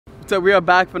What's up? We are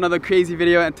back for another crazy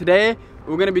video, and today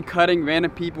we're gonna be cutting random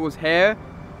people's hair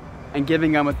and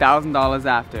giving them $1,000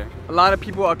 after. A lot of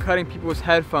people are cutting people's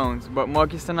headphones, but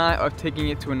Marcus and I are taking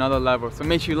it to another level. So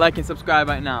make sure you like and subscribe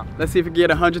right now. Let's see if we can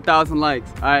get 100,000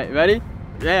 likes. All right, ready?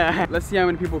 Yeah. Let's see how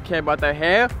many people care about their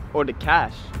hair or the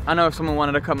cash. I know if someone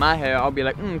wanted to cut my hair, I'll be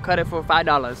like, cut it for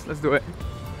 $5. Let's do it.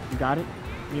 You got it?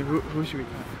 Yeah, who should we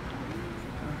cut?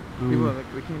 People are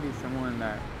like, we can be someone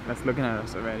that's looking at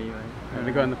us already. Like,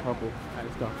 they go in the purple. All right,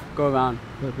 let's go. Go around.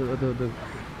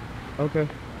 Okay.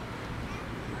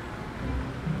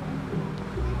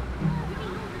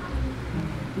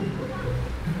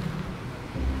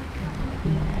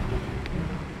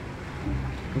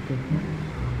 Okay.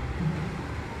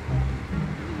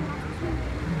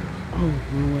 Oh,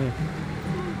 no way.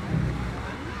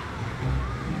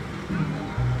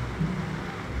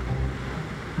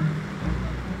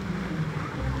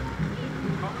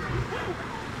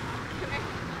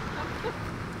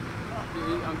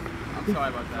 I'm sorry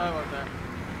about that. Sorry about that.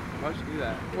 Why'd you do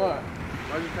that? What?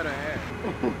 Why'd you cut her hair?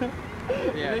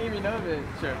 Yeah. You're making me nervous.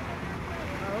 Sure.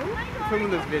 Oh my God.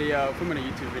 Filming this video, filming a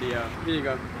YouTube video. Here you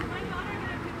go.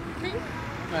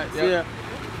 Alright, see ya.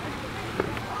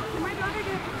 My daughter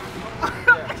did.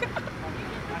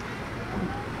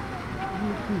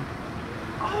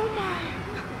 Oh my.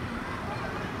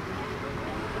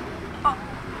 Oh.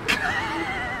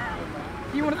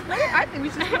 You want to split it? I think we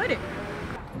should split it.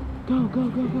 Go. I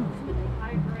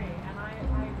agree, and I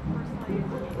personally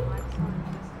believe my son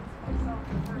distance myself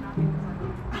for nothing.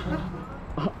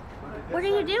 What are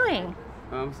you doing?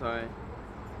 Oh, I'm sorry.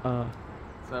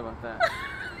 Sorry about that.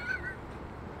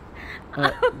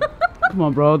 Come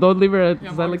on, bro. Don't leave her at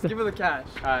Yeah, Marcus, give her the cash.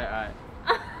 Alright.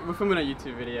 We're filming a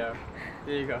YouTube video.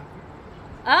 Here you go.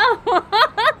 Oh,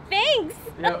 thanks.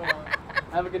 Yo,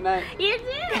 have a good night. You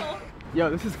too. Yo,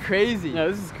 this is crazy. Yo,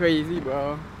 this is crazy,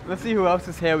 bro. Let's see who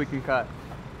else's hair we can cut.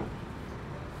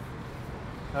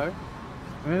 Her?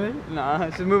 Really? Nah,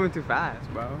 she's moving too fast,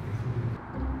 bro.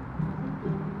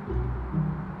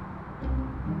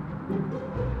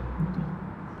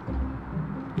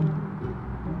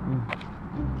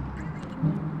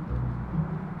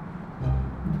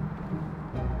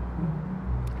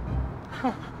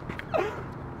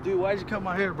 Dude, why'd you cut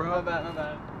my hair, bro? My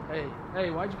bad. Hey,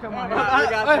 why'd you cut my We hair?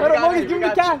 got Hey, you. hold on, Marcus, Give me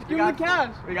the cash. Give me the got you.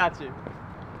 cash. We got you.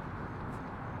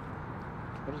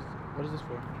 What is this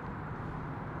for?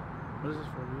 What is this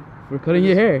for, dude? We're cutting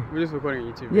your hair. We're just recording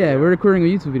a YouTube video. Yeah, we're recording a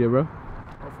YouTube video, bro.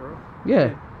 Oh, for real?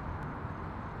 Yeah.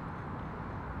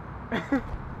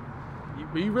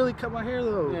 But you really cut my hair,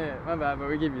 though. Yeah, my bad, but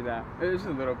we give you that. It's just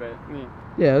a little bit.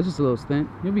 Yeah, it was just a little stint.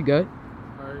 You'll be good.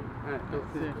 Alright,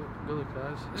 Go look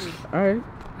fast. Alright.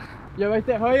 Yo, right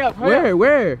there. Hurry up.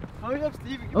 Where? Hurry up,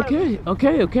 Steve.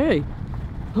 Okay.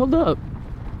 Hold up.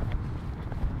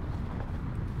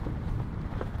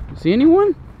 See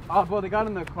anyone? Oh, bro, they got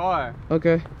in the car.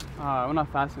 Okay. We're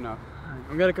not fast enough.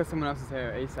 I'm gonna cut someone else's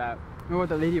hair ASAP. You know what,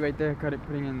 the lady right there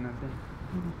putting in the thing.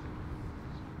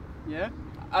 Yeah?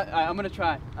 I'm gonna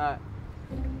try.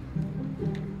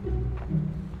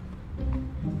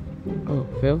 Oh,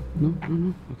 fail? No.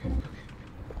 Okay.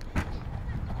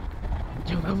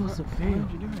 Yo, that was a fail.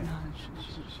 Why did you do it?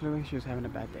 She looked like she was having a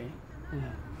bad day.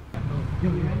 Yeah. Yo,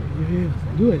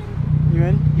 do it. You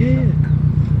ready? Yeah.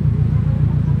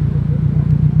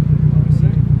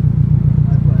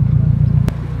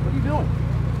 What are you doing?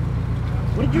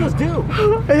 What did you just do?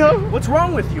 Hey, yo. What's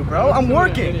wrong with you, bro? I'm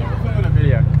working. We're filming a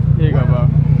video. Here you go, bro.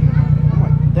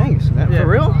 Dang it, man. Yeah. For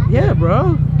real? Yeah,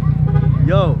 bro.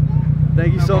 Yo,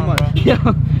 thank you so much. Yo,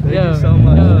 Thank you so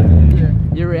much.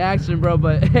 Your reaction, bro,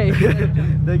 but hey.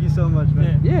 Thank you so much,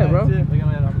 man. Yeah, bro. Look at my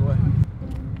head out of the way.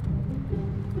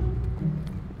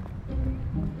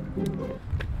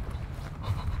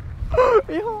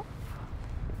 Yo.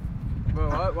 Bro,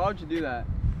 why would you do that?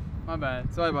 My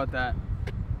bad. Sorry about that.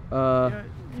 You're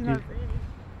not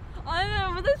I don't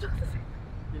know what they're supposed to say.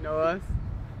 You know us?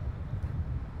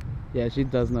 Yeah, she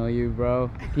does know you, bro.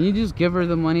 Can you just give her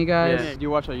the money, guys? Yeah. Do you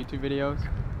watch our YouTube videos?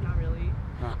 Not really.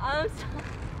 No. I'm sorry.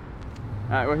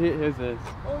 Alright, well, here's this.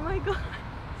 Oh my God.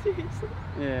 Seriously.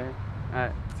 Yeah.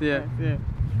 Alright, see ya.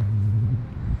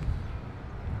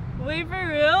 Wait, for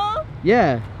real?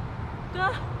 Yeah.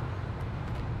 Duh.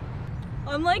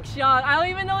 I'm like shocked. I don't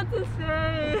even know what to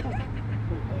say.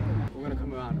 We're gonna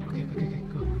come around. Okay,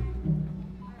 go.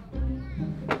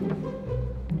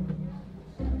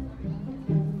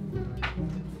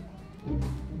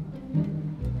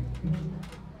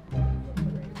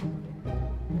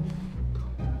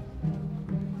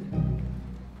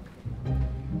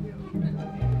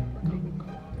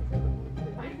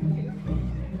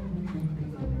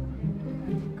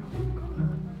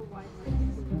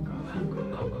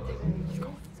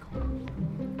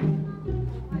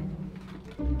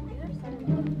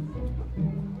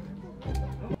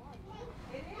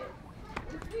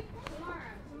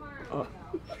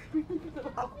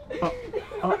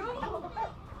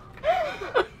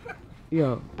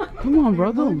 Yo, come on,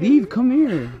 bro. Don't leave. Come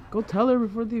here. Go tell her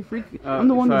before they freak. I'm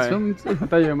the one that's filming too. I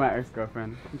thought you were my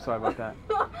ex-girlfriend. I'm sorry about that.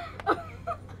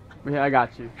 But yeah, I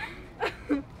got you.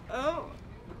 Oh.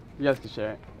 You guys can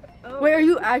share it. Oh. Wait, are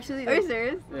you actually? Are you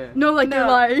serious? Yeah. No, like you're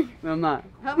lying. No, I'm not.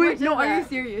 How Wait, much no, is are you that?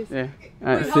 serious? Yeah.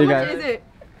 Alright, Wait, see you how much guys. is it?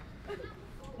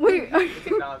 Wait, are you,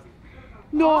 6,000.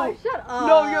 no, Oh, shut up.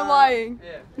 no, you're lying.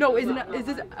 Yeah. No, isn't it? Is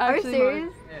this Are you actually?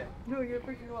 serious? Yeah. No, you're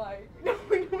freaking lying. No,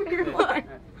 you're lying.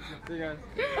 See you guys.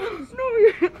 No,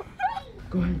 you're.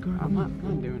 Go ahead, go ahead. I'm not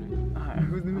doing it. Alright,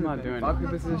 who's doing it? I'm not doing it. Rock,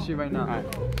 paper, scissors, shoot right now. Alright.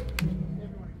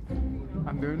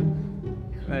 I'm doing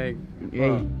it. Like, Hey,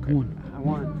 come on. I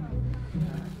won.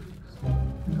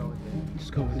 Go with it.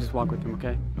 Just go with Just it. walk with him,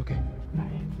 okay? Okay.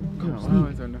 Go, No, I sneak.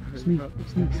 was so nervous. Sneak, Go.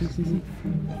 sneak, sneak, sneak, sneak.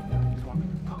 Just walk with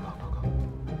him. Go, go, go, go.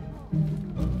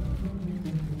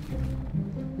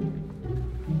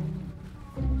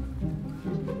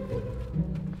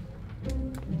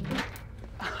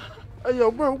 Hey,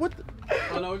 yo, bro, what the?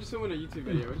 Oh no, we're just filming a YouTube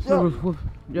video. We're just Yo. Woof, woof.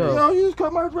 Yo. Yo, you just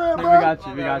cut my dread, Hey, bro. we got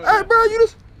you, we got you. Hey, bro, you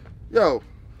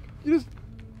just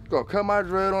gonna cut my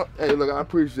dread on. Hey, look, I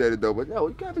appreciate it though, but yo,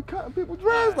 you can't be cutting people's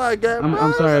dreads like that, bro.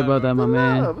 I'm sorry about that, my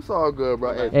man. It's all good,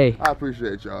 bro. Hey. I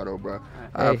appreciate y'all though, bro.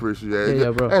 I Hey. appreciate it.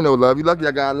 Yeah, bro. Ain't no love. You lucky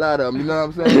I got a lot of them. You know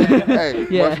what I'm saying? Hey,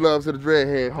 Yeah. much love to the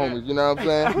dreadhead homies. You know what I'm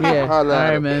saying? Yeah. All Holla at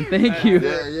right, 'em. man. Thank you.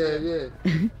 Yeah.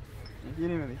 You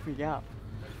didn't really freak out.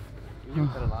 You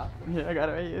cut a lot. Yeah, I got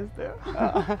it right here still.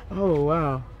 Oh,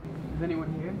 wow. Is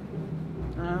anyone here?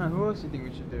 Who else do you think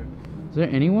we should do? Is there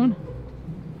anyone?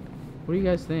 What do you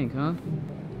guys think, huh?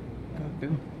 Go do.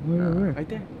 Where? Right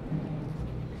there.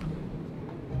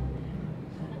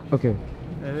 Okay.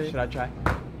 Should I try?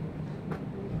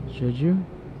 Should you?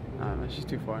 No, she's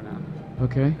too far now.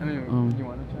 Okay. I mean, you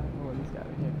want to try? What about this guy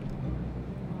right here?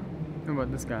 What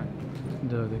about this guy?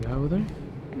 The guy over there?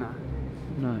 Nah.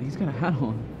 No, he's got a hat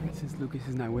on. Since Lucas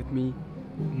is not with me,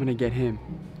 I'm gonna get him.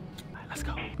 Alright, let's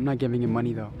go. I'm not giving him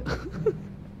money though.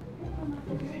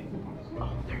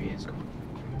 Oh, there he is. Go on.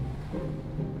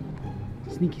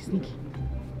 Sneaky, sneaky.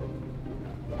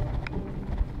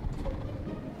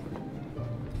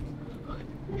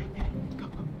 Go,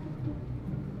 go.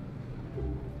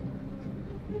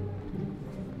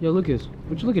 Yo, Lucas,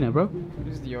 what you looking at, bro? What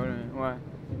is deodorant? Why?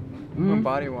 Mm?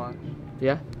 Body wash.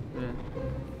 Yeah. Yeah.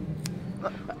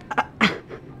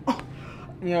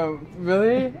 Yo,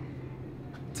 really?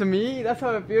 To me, that's how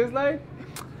it feels like?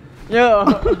 Yo.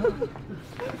 Yo,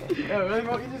 really? Why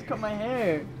don't you just cut my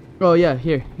hair? Oh yeah,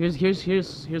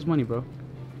 here's money, bro.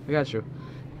 I got you.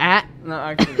 No,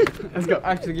 actually. Let's go.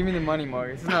 Actually, give me the money,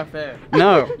 Mark. This is not fair.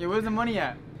 No. Yo, where's the money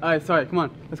at? Alright, sorry, come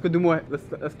on. Let's go do more.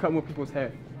 Let's cut more people's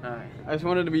hair. Alright. I just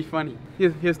wanted to be funny.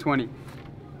 Here's 20.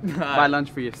 Buy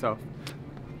lunch for yourself.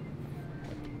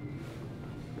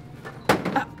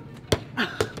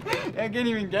 I can't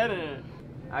even get it.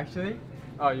 Actually?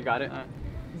 Oh, you got it? Alright.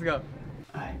 Let's go.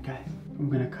 Alright, guys. I'm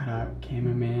gonna cut out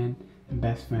cameraman and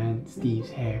best friend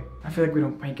Steve's hair. I feel like we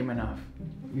don't prank him enough.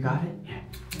 You got it? Yeah.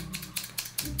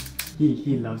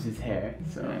 He loves his hair,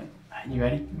 so. You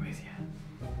ready? Where is he at?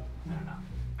 I don't know.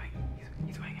 Wait,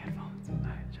 he's wearing headphones.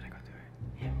 Alright, should I go do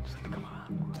it? Yeah, just like come on.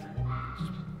 Just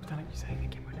pretend like you're saying the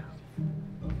camera down.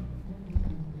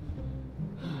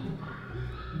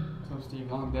 So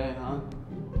Steve, long day, huh?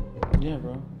 Yeah,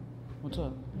 bro. What's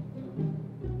up?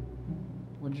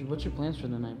 What's your plans for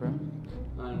the night, bro? I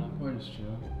don't know. We're just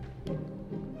chill.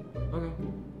 Okay.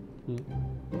 Yeah.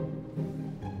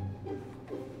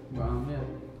 Well, yeah.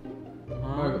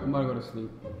 I'm gonna go to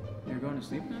sleep. You're going to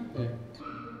sleep now? Yeah.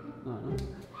 I don't know.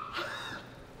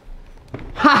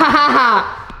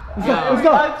 Let's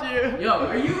go. Yo,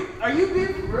 are you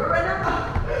being for real right now?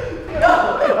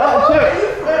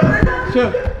 Chill.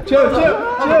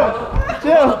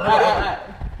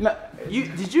 No.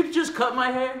 Did you just cut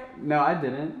my hair? No, I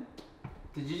didn't.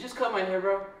 Did you just cut my hair,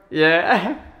 bro?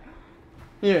 Yeah.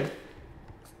 Here.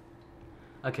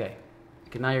 Okay.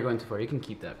 Now you're going too far. You can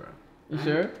keep that, bro. You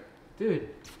sure? Dude,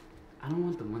 I don't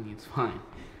want the money. It's fine.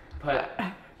 But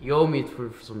you owe me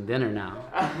for some dinner now.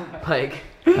 Like,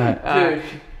 dude,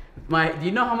 do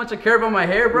you know how much I care about my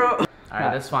hair, bro? All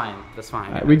right, that's fine. That's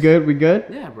fine. We good? We good?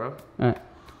 Yeah, bro. Alright.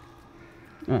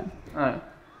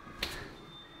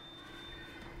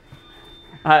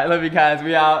 Alright, love you guys.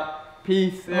 We out.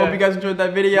 Peace. Yeah. Hope you guys enjoyed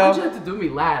that video. Why'd you have to do me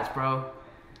last, bro?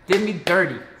 Did me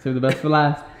dirty. Save the best for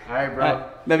last. All right, bro.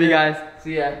 Love you guys.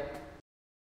 See ya.